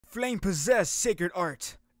Flame possessed sacred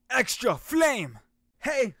art. Extra flame!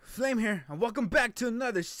 Hey, Flame here, and welcome back to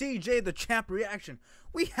another CJ the Champ reaction.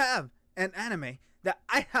 We have an anime that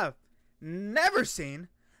I have never seen,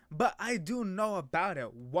 but I do know about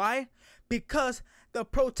it. Why? Because the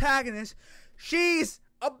protagonist, she's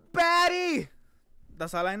a baddie!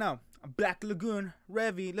 That's all I know. Black Lagoon,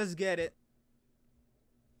 Revy, let's get it.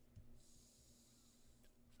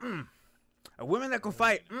 A woman that can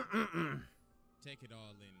fight. Take it all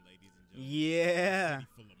in, ladies and gentlemen. Yeah.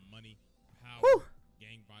 Full of money, power, Woo.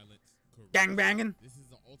 gang violence, corruption. Gang banging. This is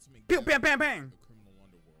the ultimate Pew, bang, bang, bang. the criminal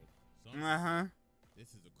underworld. This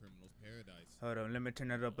is a criminal's paradise. Hold on, let me turn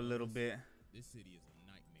it up a little bit. This city is a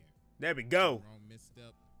nightmare. There we go. Wrong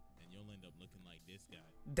misstep, and you'll end up looking like this guy.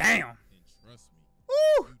 Damn. And trust me,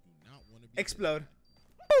 Woo. you do not want to be Explode. this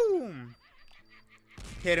guy. Boom.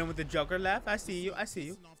 Hit him with the Joker laugh. I see you. I see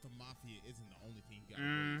you. Pissing off the mafia isn't the only thing you gotta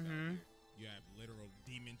worry about. You have literal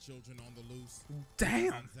demon children on the loose. Damn.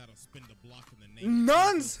 Nuns that'll spin the block in the name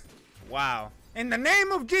Nuns. of Jesus. Wow. In the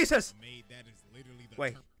name of Jesus. A maid that is literally the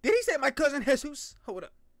Wait. term Did he say my cousin Jesus? Hold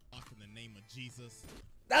up. block in the name of Jesus.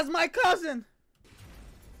 That's my cousin.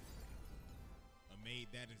 A maid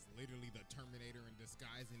that is literally the Terminator in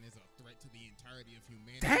disguise and is a threat to the entirety of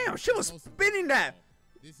humanity. Damn, she was Most spinning that.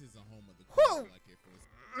 important, this is a home of the Whew. like it was.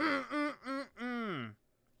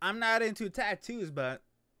 I'm not into tattoos, but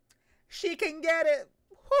she can get it.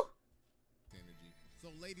 Whew. Energy. So,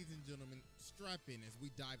 ladies and gentlemen, strap in as we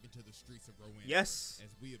dive into the streets of Rowan. Yes.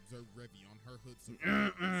 As we observe Revy on her hood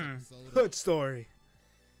safari. Hood story.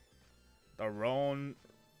 The Roan.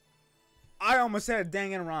 I almost said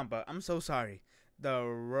Danganronpa. I'm so sorry. The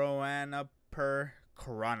Rowan Per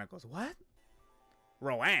Chronicles. What?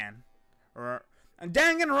 Rowan?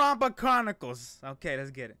 Danganronpa Chronicles. Okay, let's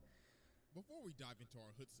get it. Before we dive into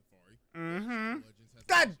our hood safari,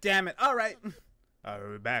 God damn it. All right.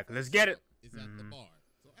 We're back. Let's get it. Is at the bar.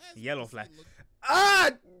 So as Yellow you flag. look- Ah,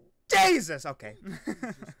 Jesus. Okay. Just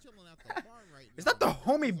chilling at the bar right Is now. that the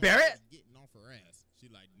homie Barrett? Getting off her ass. She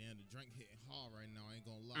like, damn, the drink hitting hard right now. I ain't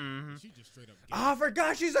gonna lie. She just straight up. Oh, I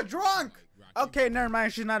forgot she's a drunk. Okay, never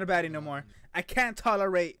mind. She's not a baddie no more. I can't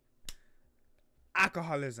tolerate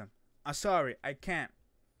alcoholism. I'm sorry. I can't.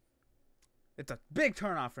 It's a big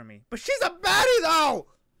turnoff for me. But she's a baddie, though.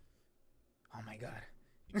 Oh, my God.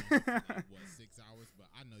 What, 6 hours? But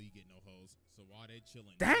I know you get no hoes. So while they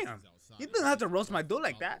chilling, Damn. You don't have to roast my dude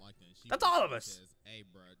like that. That's all of us. Hey,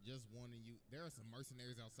 bro, just warning you. There are some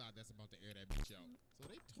mercenaries outside that's about to air that bitch out. So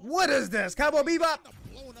they What is this? Cowboy Bebop?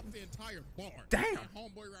 blowing up the entire bar. Damn. My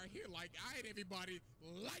homeboy right here, like, I had everybody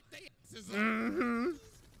light their asses up. Mm-hmm.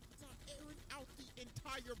 Airing out the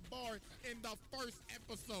entire bar in the first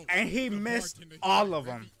episode. And he The missed bartender, all like, of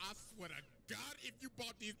them. "Revy, I swear to God, if you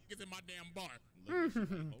bought these niggas in my damn bar." Look,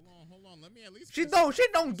 hold on. Let me at least. She finish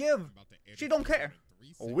don't give. about to air She this don't care. in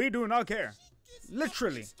 3 seconds. We do not care. Gets up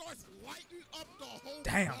Literally. and starts lighting up the whole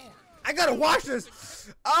Damn. bar. I gotta watch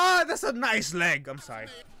this. Ah, that's a nice leg. I'm sorry.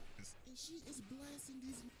 And she is blasting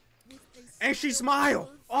these with a And she smile smile.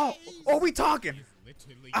 on her Oh, face. we talking. She's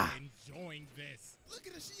literally enjoying this. Look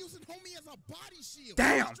at her. She using homie as a body shield.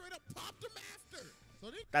 Damn. She straight up popped him after. So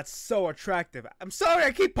That's so attractive. I'm sorry,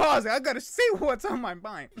 I keep pausing. I gotta see what's on my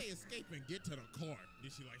mind. they escape and get to the car. Then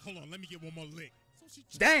she like, hold on, let me get one more lick. So she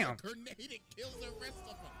Damn. chucks a grenade and kills the rest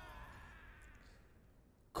of them.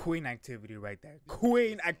 Queen activity right there.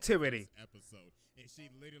 Queen activity. Episode, and she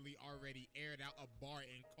literally already aired out a bar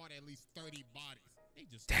and caught at least 30 bodies. They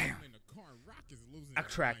just Damn. in the car. And Rock is losing her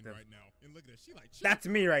Attractive. mind right now. And look at her. She like, That's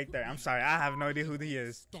me right there. I'm sorry. I have no idea who he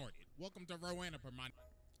is. started. Welcome to Rowan, my.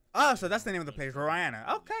 Oh, so that's the name of the place. Roanna.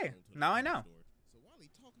 Okay. Now I know. So while he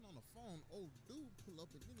talking on the phone, old dude pull up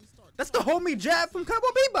and then he start. That's the homie Jab from Cowboy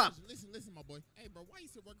Bebop. Listen, my boy. Hey, bro, why you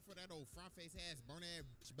still working for that old front face ass, burn ass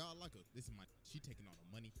bitch about like her? Listen, she taking all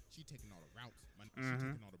the money, she taking all the routes, she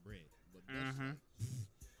taking all the bread. But that shit,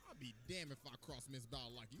 I'll be damned if I cross Miss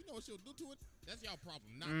Bow like you know what she'll do to it? That's y'all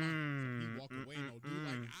problem, not mine. So he walk away and no dude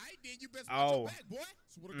like, I did, you best watch your back, boy.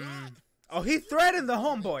 Swear to God. Oh, he threatened the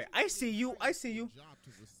homeboy. I see you. I see you.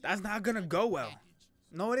 That's not gonna go well.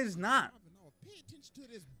 No, it is not.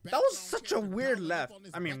 That was such a weird left.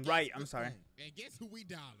 I mean, right. I'm sorry. And guess who we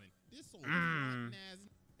dialing? This old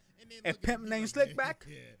A pimp named Slickback?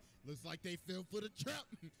 Yeah, looks like they fell for the trap.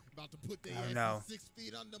 About to put their Oh, ass no. 6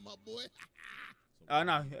 feet under my boy. Oh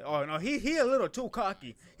no. Oh no. He a little too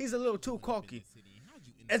cocky. He's a little too cocky.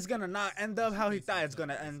 It's gonna not end up how he thought it's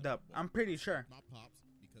gonna end up. I'm pretty sure. My pops,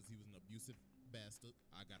 because he was an abusive bastard,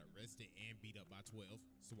 I got arrested and beat up by 12.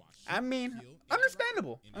 So I mean, killed, and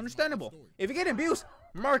understandable. and it's my Understandable. story. If you get abused,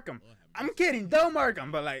 mark him. I'm kidding. Don't mark him.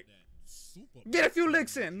 But like, super. Get a few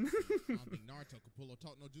licks in. I don't think Naruto could pull a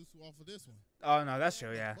talk no jutsu off of this one. Oh no, that's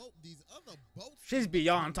true. Yeah. These other boats. She's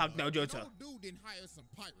beyond talk no jutsu. No dude didn't hire some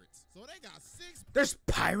pirates, so they got 6. There's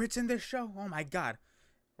pirates in this show. Oh my god.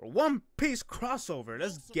 One Piece crossover.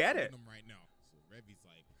 Let's get it. Them right now. So Revy's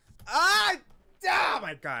like, Oh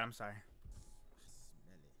my god. I'm sorry. I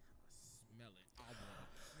smell it. I want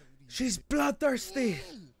it. She's bloodthirsty.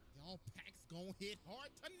 Y'all packs gonna hit hard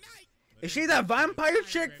tonight. Is she that vampire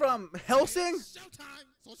chick from Helsing? Showtime.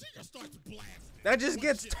 So she just starts blasting. That just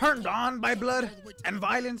gets turned on by blood and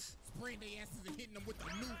violence. Spraying their asses and hitting them with the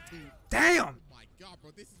noob tube. Damn. Oh my god,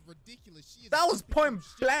 bro, this is ridiculous. She is That was point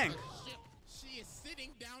blank. She is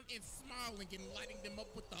sitting down and smiling and lighting them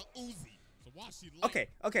up with the Uzi. So while she lights,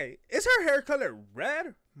 Okay. Is her hair color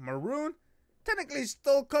red? Maroon? Technically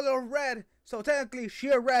still color red. So technically she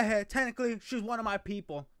a redhead. Technically she's one of my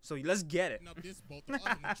people. So let's get it. up this boat, the other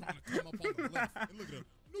one trying to come up on the left. And look at her.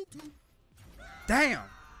 Noob tube. Damn.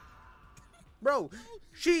 Bro,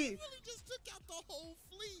 she really just took out the whole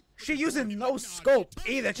fleet. She using no scope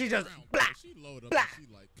either. She just blah, She load up blah, and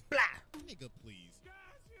she like, blah. nigga, please.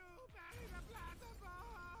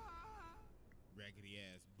 Raggedy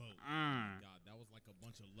ass boat. God, that was like a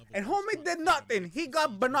bunch of level. And homie did nothing. He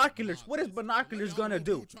got binoculars. What is binoculars gonna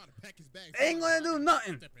do? Ain't gonna do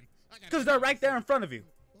nothing. Cause they're right there in front of you.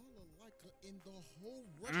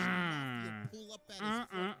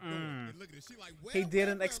 He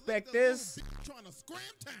didn't expect this. Trying to scram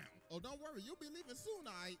town. Oh, don't worry, you'll be leaving soon,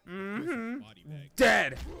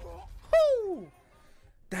 Dead. Woo.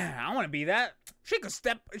 Damn, I want to be that. She could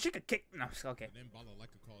step. She could kick. No, okay. And then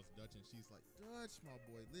Balalaika calls Dutch and she's like, Dutch, my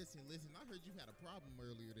boy, listen. I heard you had a problem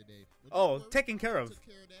earlier today. But oh, taken care of. Took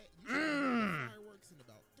care of that. You fireworks in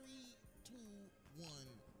about 3, 2, 1.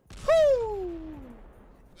 Woo.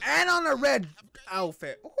 And on a red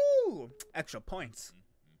outfit. Woo. Extra points.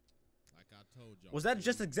 Like I told y'all. Was that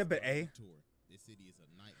just Exhibit A? This city is a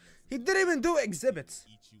nightmare. He didn't even do exhibits.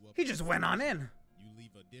 He just went on in. You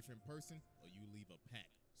leave a different person or you leave a pack.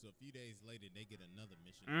 So a few days later, they get another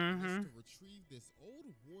mission. It's to retrieve this old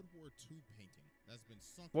World War II painting that's been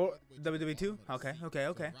sunk. Well, WW2? Okay. So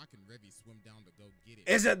Rock and Revy swim down to go get it.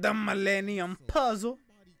 Is it the Millennium Puzzle?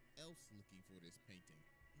 Somebody else looking for this painting.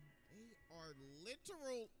 They are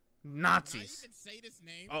literal Nazis. Not even say this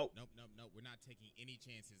name. Oh. Nope. We're not taking any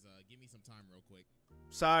chances. Give me some time real quick.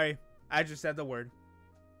 Sorry. I just said the word.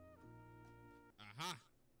 Aha.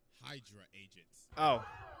 Hydra agents. Oh.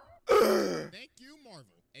 Thank you,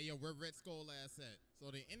 Marvel. Hey, yo, where Red Skull ass at? So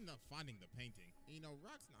they end up finding the painting. You know,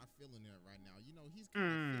 Rock's not feeling it right now. You know, he's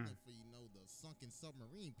kind of feeling for, the sunken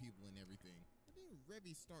submarine people and everything. And then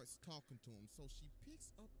Revy starts talking to him, so she picks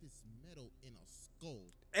up this metal in a skull.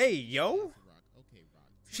 Hey, yo. Rock. Okay, Rock.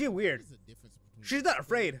 She weird. She's not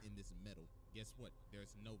afraid. In this metal. Guess what?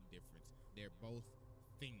 There's no difference. They're both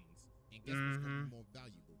things. And guess what's going to be more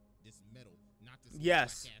valuable? This metal, not this black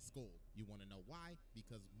ass skull. You want to know why?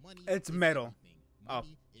 Because money It's is metal. everything.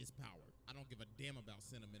 Money is power. I don't give a damn about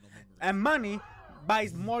sentimental memories. And money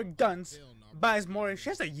buys more guns, buys more. She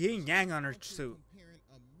has a yin yang on her suit. Comparing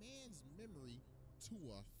a man's memory to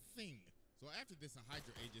a thing. So after this, a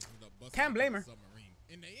Hydra agent ends up busting Can't blame her. submarine.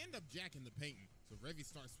 And they end up jacking the painting. So Revy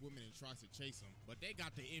starts swimming and tries to chase him. But they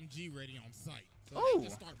got the MG ready on site. So they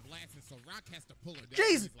just start blasting. So Rock has to pull her down.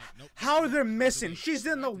 Jeez, Like, nope, how they're missing. She's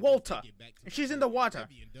in the water. She's in the water.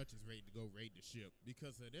 Revy and Dutch is ready to go raid the ship.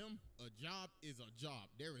 Because of them, a job is a job.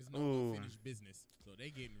 There is no unfinished business. So they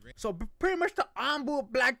getting ready. So pretty much the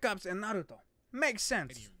Anbu Black Ops and Naruto. Makes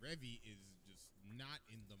sense. And Revy is just not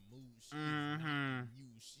in the mood. She is not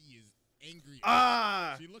amused. She is angry.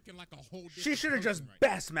 She looking like a whole she should have just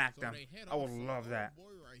right smacked so them. I I would love that.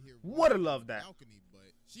 Right here, Would have loved that. balcony, but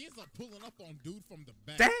she ends up pulling up on dude from the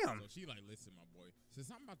back. Damn. So she like, listen, my boy,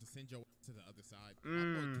 since I'm about to send you to the other side, my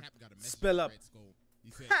boy Cap got a message. Spill up. Red Skull.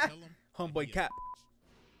 He said, tell him Homeboy Cap.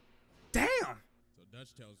 Damn. So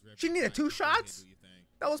Dutch tells Revy, She needed 2 shots? do your thing.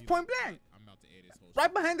 That was She's point like, blank. I'm about to air this whole Right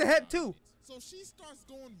shit behind the in head 5 too. minutes. So she starts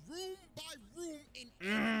going room by room and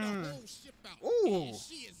airing the whole ship out. Ooh. And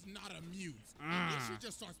she is not amused. And then she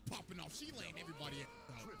just starts popping off. She laying everybody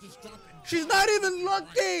out. Just dropping. She's not even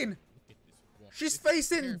looking. Look at this walk. She's It's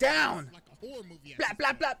facing terrifying. down. It's like a horror movie. Blah,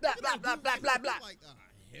 blah, blah, blah, blah, blah, blah, blah, blah. Like,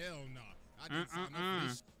 hell no. I didn't sign up for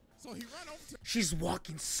this. So he run over to She's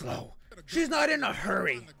walking slow. She's not in a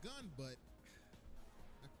hurry. the gun, but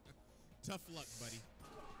tough luck, buddy.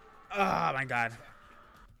 Oh my god.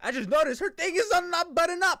 I just noticed her thing is not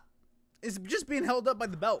buttoned up. It's just being held up by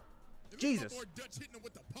the belt. Jesus. Dutch hitting him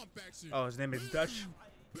with the pump action. Oh, his name is Dutch.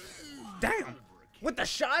 Damn. With the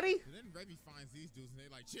shotty? And then Revy finds these dudes and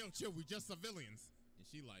they like, chill, we just civilians. And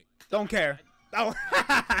she like, Don't care. Oh,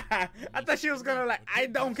 I thought she was gonna like, I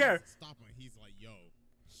don't care. Stop him. He's like, yo.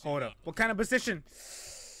 Hold up. What kind of position?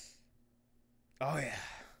 Oh yeah,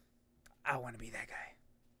 I want to be that guy.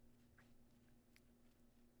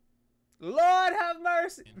 Lord have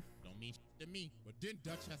mercy. Don't mean shit to me, but then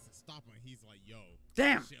Dutch has to stop him. He's like, yo,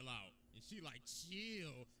 damn. chill out. And she like,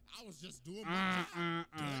 chill. I was just doing my job.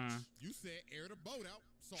 Dutch, you said air the boat out.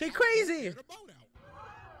 So She I'm crazy. Air the boat out.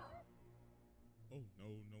 Oh no.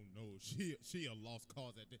 She a lost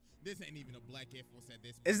cause at this. This ain't even a black Air Force at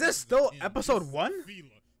this. Is this still episode 1?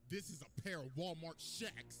 This is a pair of Walmart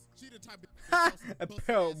shacks. She the type Ha! of A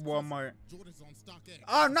pair of Walmart. Jordans on StockX.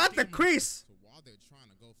 Oh, not the crease. So while they're trying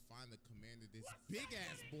to go find the commander, this big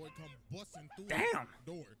ass boy come busting through Damn.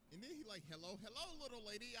 the door. And then he like, hello, little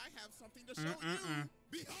lady. I have something to show you.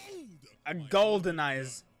 Behold. A Like, golden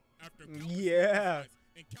eyes. after countless Yeah. exercise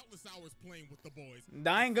and countless hours playing with the boys.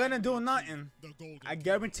 I ain't gonna do nothing. The golden I key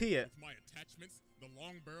guarantee it. with my attachments, the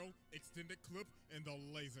long barrel, extended clip, and the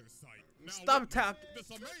laser sight. Now Stop witness talking.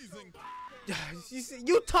 this amazing.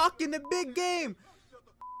 You talking the big game.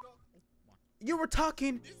 You were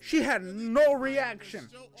talking. She had no reaction.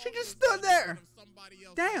 She just stood there.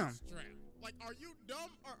 Damn. Like, are you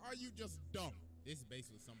dumb or are you just dumb? This is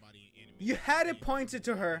basically somebody in anime. You had it pointed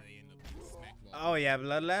to her. Oh yeah,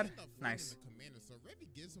 blood lad. Nice. So Revy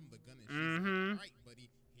gives him the gun and all right, buddy,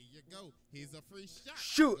 here you go. Here's a free shot.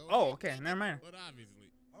 Shoot. Go Oh, ahead, okay. take Never it. mind. But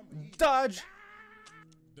obviously, Dodge.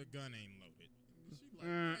 the gun ain't loaded. She like,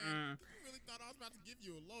 man, you really thought I was about to give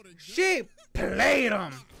you a loaded gun? She played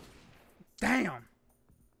him. Damn.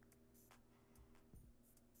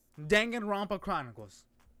 Danganronpa Chronicles.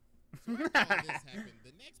 So after all this happened,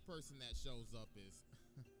 the next person that shows up is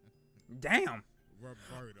Damn.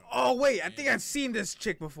 Roberta. Oh wait, I think I've seen this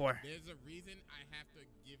chick before. There's a reason I have to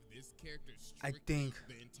give this character I strictly think.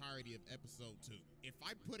 the entirety of episode 2. If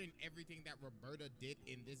I put in everything that Roberta did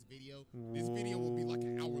in this video will be like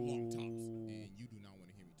an hour long tops. And you do not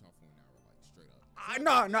want to hear me talk for an hour, like straight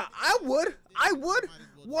up. No, I would.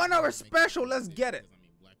 1 hour special. Let's get it. I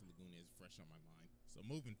mean, Black Lagoon is fresh on my mind. So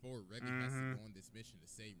moving forward, Revy has to go on this mission to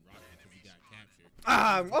save Rock because he got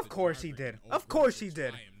captured. Of course he did. Of course he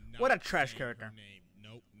did. What a trash character.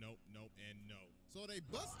 Nope, and no. So they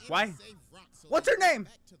bust in Why? and save Rock. So What's they her go name?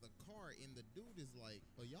 Back to the car, and the dude is like,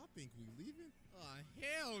 "Oh, y'all think we leaving?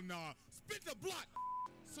 Hell nah! Spit the block."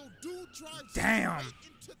 So dude drives Damn. straight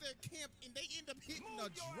into their camp, and they end up hitting a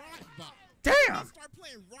drive-by. Damn. They start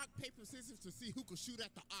playing rock paper scissors to see who could shoot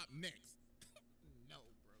at the op next. No,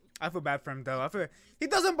 bro. I feel bad for him though. I feel he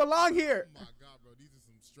doesn't belong here. Oh my god, bro, these are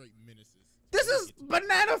some straight menaces. This is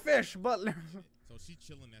banana fish, but So she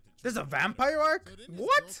chilling at the church. this is a vampire arc. So then this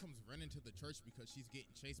What? girl comes running to the church because she's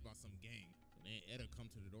getting chased by some gang. So then Etta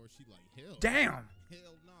come to the door. She like, hell. Damn.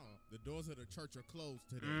 Hell no. The doors of the church are closed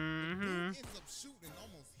today. The dude ends up shooting and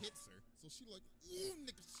almost hits her. So she like, ooh,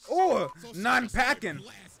 nigga. Ooh, So she non-packing.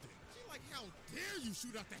 started blasting. She like, how dare you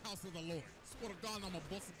shoot out the house of the Lord? Swear to God, I'm a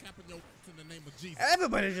busting cap in your in the name of Jesus.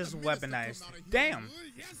 Everybody's just The minister weaponized. comes out of here, Damn.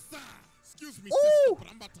 Yes, sir. Excuse me, Ooh. sister, but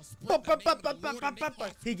I'm about to spread Ba- the name ba- of the ba- Lord ba- in ba- their ba-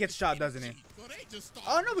 hearts He gets with shot, doesn't he? energy. So they just start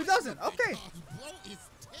Oh, no, he doesn't. blasting Okay. because Bro is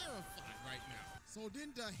terrified right now. So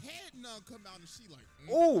then the head nun come out and she like,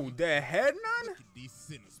 Oh, the head nun? look at these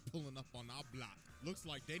sinners pulling up on our block. Looks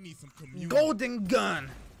like they need some communion. Golden gun.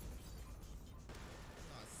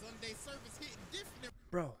 Sunday service hitting different.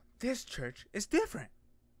 Bro, this church is different.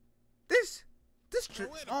 This church.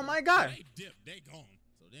 wait a Oh minute. my god. They dipped, they gone.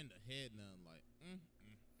 So then the head nun like,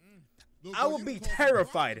 Look, I bro, will you be can cause some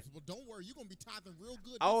terrified. problems, but don't worry, you're gonna be tithing real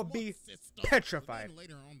good. I this will month, be sister. petrified. So then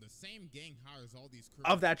later on, the same gang hires all these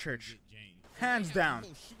Of that criminals to church. get Jane. So Hands they have a down.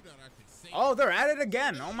 whole shootout at the same Oh, they're at it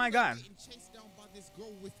again. They Oh end my up god. getting chased down by this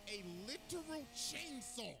girl with a literal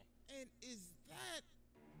chainsaw. And is that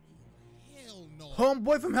hell no?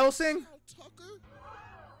 Homeboy from Helsing? Carl Tucker?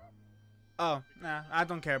 Oh, nah, I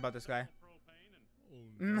don't care about this guy. Oh,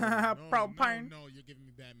 Nah, propane. No, you're giving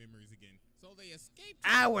me bad memories again. So they escaped.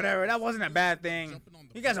 Whatever. That wasn't a bad thing. Jumping on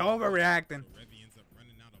the You guys are floor. overreacting. So Revy ends up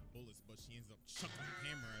running out of bullets, but she ends up chucking the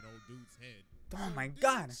hammer at old dude's head. Oh So my then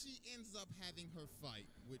god. She ends up having her fight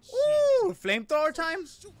with Ooh, Shugs. flamethrower time?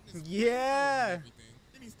 Shooting his Yeah. and everything.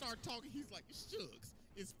 Then he started talking. He's like, Shugs,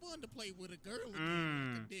 it's fun to play with a girl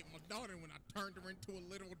again. Like I did my daughter when I turned her into a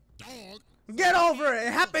little dog. Get over it.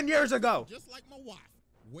 It happened years ago. Just like my wife.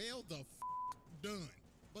 Well, the done.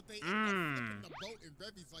 But they end up flipping the boat, and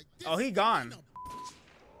Revy's like, this Oh, he gone. ain't a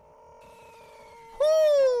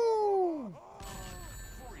Woo!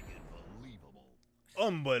 This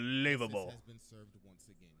Unbelievable. has been served once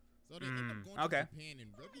again. So they end up going okay. to Japan, and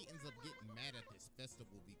Revy ends up getting mad at this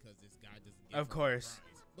festival because this guy doesn't get Of course.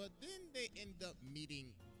 But then they end up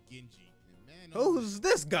meeting Genji. And Man, Who's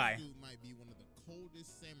this guy? Dude might be one of the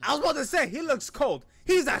coldest samurai. I was about to say, he looks cold.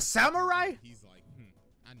 He's a samurai? He's like,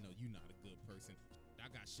 I know you're not a good person. I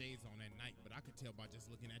got shades on at night, but I could tell by just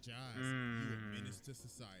looking at your eyes. You a menace to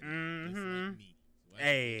society, just like me. So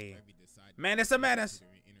Hey, Revy decided menace a menace. to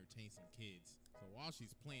entertain some kids. So while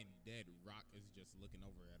she's playing dead, Rock is just looking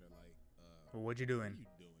over at her like, What you doing?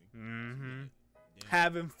 What are you doing?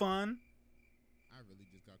 Having fun? I really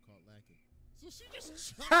just got caught lacking. So she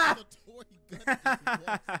just chopped the toy gun and just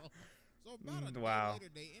walks off. So about a day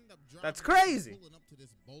later, they end up driving. That's crazy. Pulling up to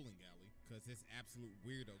this bowling alley because this absolute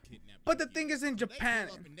weirdo kidnapped. But the thing is, in Japan,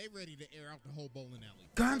 they pull up and they ready to air out the whole bowling alley.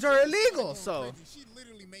 Guns So are she illegal, started going so crazy. She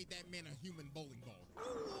literally made that man a human bowling ball.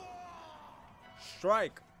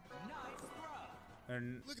 strike.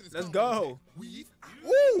 And Look at this let's combo go. attack. Weave.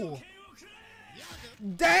 Ooh,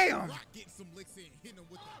 Yaga. damn. Rock getting some licks in, hitting him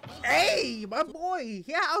with the Hey, my boy,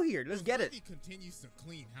 he out here. Let's get it. He continues to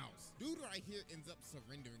clean house. Dude right here ends up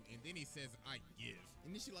surrendering, and then he says, "I give."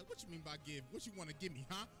 And then she like, "What you mean by give? What you want to give me,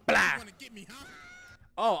 huh? Blah. What you want to give me, huh?"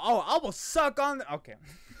 Oh, I will suck on the. Okay.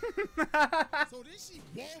 So then she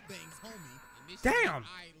wall bangs homie. And then she Damn. Like,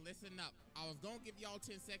 "Aight, listen up. I was gonna give y'all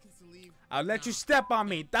 10 seconds to leave. I'll let you step on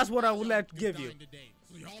me. That's what I will let give you.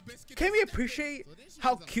 So y'all best get Can this we step in." appreciate So then she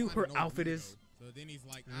how ends up cute her finding old outfit weirdo. is? So then he's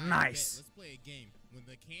like, Nice. Let's play a game. When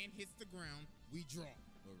the can hits the ground, we draw.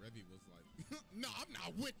 But Revy was like, "No, I'm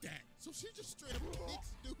not with that." So she just straight up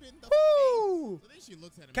kicks dude in the Woo! face. So then she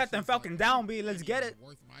looks at him. Captain and she's Falcon like, down, B. Let's "That get ain't it.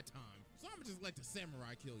 Worth my time. So I'm gonna just let the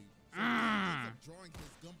samurai kill you. So he ends up drawing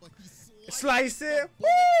his gun, but he Slice it. the bullet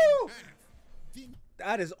in Woo! half. Then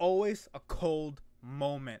That is always a cold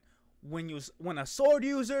moment when a sword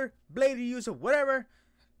user, blade user, whatever,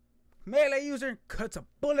 melee user cuts a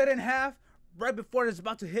bullet in half right before it's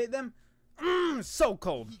about to hit them. So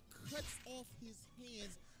cold. he cuts off his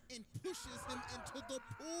hands and pushes him into the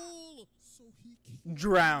pool. So he can't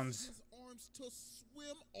Drowns. use his arms to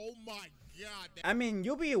swim. Oh my god. I mean,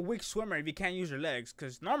 you'll be a weak swimmer if you can't use your legs,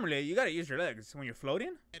 because normally you gotta use your legs when you're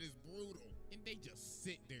floating. That is brutal. And they just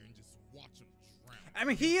sit there and just watch him drown. I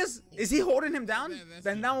mean, is he holding him down? That's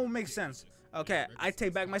Then that just will make sense. Okay, I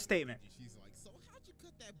take back my statement. She's like, "So how'd you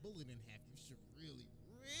cut that bullet in half? You should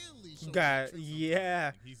really show God, me tricks." yeah.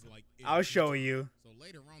 And he's like, I'll show you. So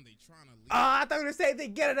later on, they trying to leave Ah, I thought you were saying they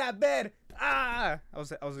get it out of bed. Ah, I was.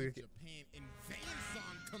 Japan, and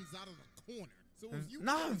Vanson comes out of the corner. So if you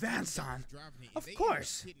Not know Vanson. who's driving it, Of they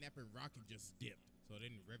course. end up kidnapping Rock and just dipped. So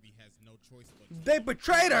then Revy has no choice but to They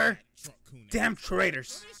betrayed her. truck Kuna. Damn So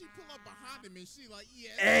traitors. then she pull up behind him and she like, "Yeah,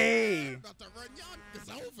 Hey. about to run y'all. It's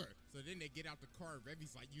over." So then they get out the car and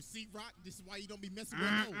Revy's like, "You see, Rock, this is why you don't be messing with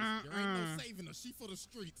those. There ain't no saving her. She for the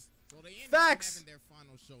streets." So they end Facts. up having their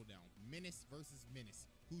final showdown. Menace versus Menace.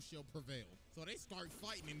 Who shall prevail? So they start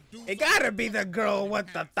fighting and dudes. It gotta be the girl with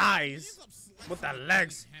the thighs, with the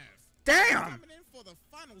legs. Damn. Coming in for the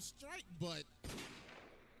final strike, but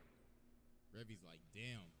Revy's like,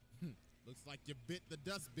 "Damn, looks like you bit the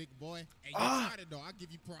dust, big boy. Hey, you tried it though. I'll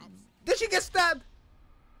give you props." Did she get stabbed?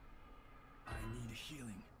 I need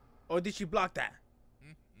healing. Or did she block that?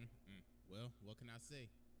 Well, what can I say?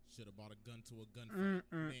 Should have bought a gun to a gunfight.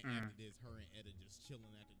 Then after this, her and Etta just chilling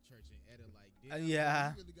at the church, and Etta like, "Damn,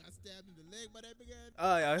 Yeah. you really got stabbed in the leg by that big ass."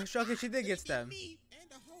 Oh yeah, shocking she did get stabbed. Me and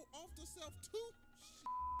the hoe off herself too.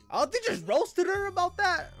 Oh, they just roasted her about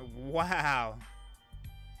that? Wow.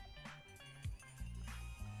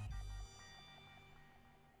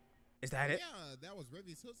 Is that it? Yeah, that was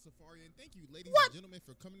Revy's Hood Safari, and thank you, ladies What? and gentlemen,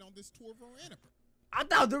 for coming on this tour of Veronica. I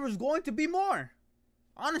thought there was going to be more.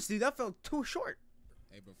 Honestly, that felt too short.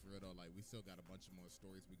 Hey, but for real though, like we still got a bunch of more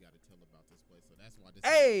stories we got to tell about this place, so that's why this.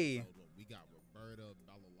 Hey. Episode, look, we got Roberta,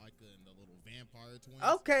 Balalaika, and the little vampire twins.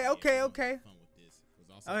 Okay, Yeah, okay, we okay. had fun with this. It was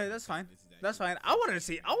also Okay, fun. that's fine. This is That's actually fine. I want to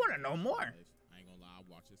see. I want to know more. I ain't gonna lie, I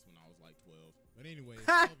watched this when I was like 12. But anyway,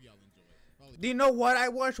 Ha! hope y'all enjoy it. Probably Do you know what I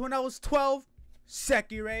watched when I was 12?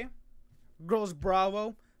 Sekiro, Girls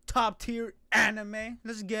Bravo, top tier anime.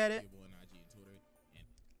 Let's get it. your boy on IG and Twitter. And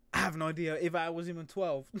I have no idea if I was even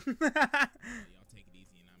 12. y'all take it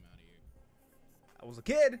easy, and I'm out of here. I was a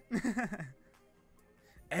kid.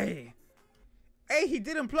 Hey. Hey, he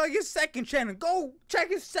didn't plug his second channel. Go check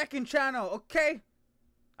his second channel, okay?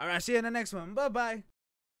 Alright, see you in the next one. Bye-bye.